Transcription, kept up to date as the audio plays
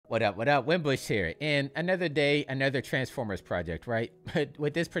What up? Winbush here. And another day, another Transformers project, right? But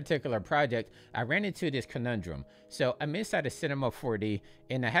with this particular project, I ran into this conundrum. So I'm inside of Cinema 4D,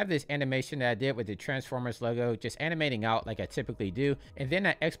 and I have this animation that I did with the Transformers logo, just animating out like I typically do. And then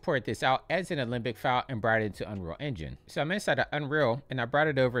I exported this out as an Alembic file and brought it into Unreal Engine. So I'm inside of Unreal, and I brought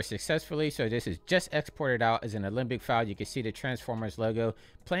it over successfully. So this is just exported out as an Alembic file. You can see the Transformers logo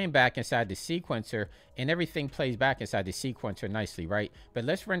playing back inside the sequencer, and everything plays back inside the sequencer nicely, right? But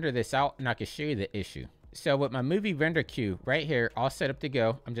let's render this out and I can show you the issue. So with my movie render queue right here all set up to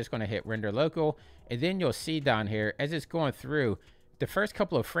go, I'm just going to hit render local, and then you'll see down here as it's going through, the first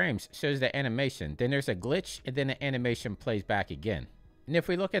couple of frames shows the animation, then there's a glitch, and then the animation plays back again. And if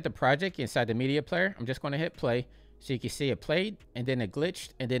we look at the project inside the media player, I'm just going to hit play, so you can see it played, and then it glitched,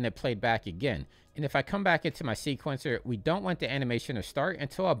 and then it played back again. And if I come back into my sequencer, we don't want the animation to start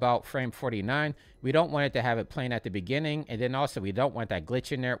until about frame 49. We don't want it to have it playing at the beginning, and then also we don't want that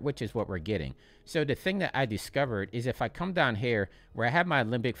glitch in there, which is what we're getting. So the thing that I discovered is if I come down here where I have my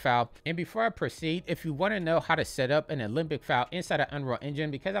Alembic file, and before I proceed, if you want to know how to set up an Alembic file inside of Unreal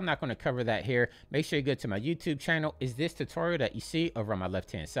Engine, because I'm not going to cover that here, make sure you go to my YouTube channel. Is this tutorial that you see over on my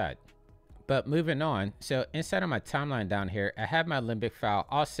left hand side. But moving on, so inside of my timeline down here, I have my Alembic file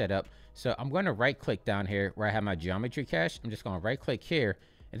all set up. So I'm going to right click down here where I have my geometry cache. I'm just going to right click here,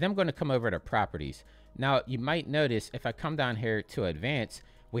 and then I'm going to come over to properties. Now you might notice if I come down here to advanced,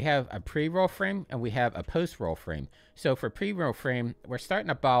 we have a pre-roll frame and we have a post-roll frame. So for pre-roll frame, we're starting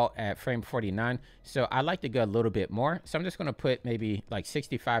about at frame 49. So I like to go a little bit more. So I'm just going to put maybe like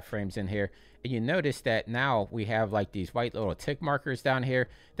 65 frames in here. And you notice that now we have like these white little tick markers down here.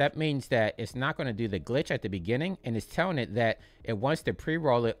 That means that it's not going to do the glitch at the beginning, and it's telling it that it wants to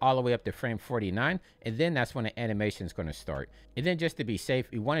pre-roll it all the way up to frame 49. And then that's when the animation is going to start. And then just to be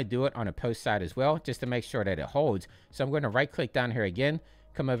safe, we want to do it on a post side as well, just to make sure that it holds. So I'm going to right click down here again,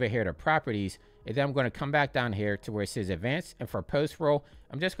 come over here to properties, and then I'm going to come back down here to where it says advanced, and for post roll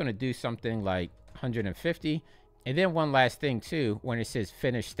I'm just going to do something like 150. And then one last thing too, when it says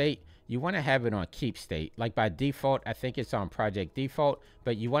finish state, you want to have it on keep state. Like by default, I think it's on project default,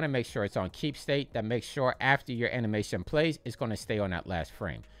 but you want to make sure it's on keep state. That makes sure after your animation plays, it's going to stay on that last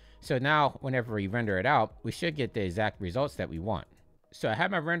frame. So now whenever we render it out, we should get the exact results that we want. So I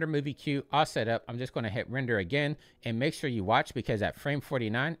have my render movie queue all set up. I'm just going to hit render again, and make sure you watch, because at frame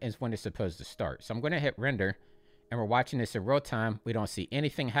 49 is when it's supposed to start. So I'm going to hit render, and we're watching this in real time. We don't see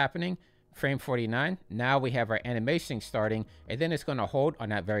anything happening. Frame 49, now we have our animation starting, and then it's going to hold on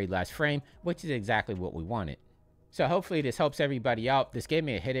that very last frame, which is exactly what we wanted. So hopefully this helps everybody out. This gave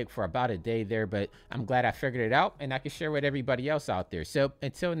me a headache for about a day there, but I'm glad I figured it out, and I can share with everybody else out there. So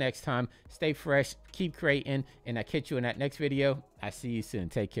until next time, stay fresh, keep creating, and I'll catch you in that next video. I see you soon.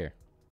 Take care.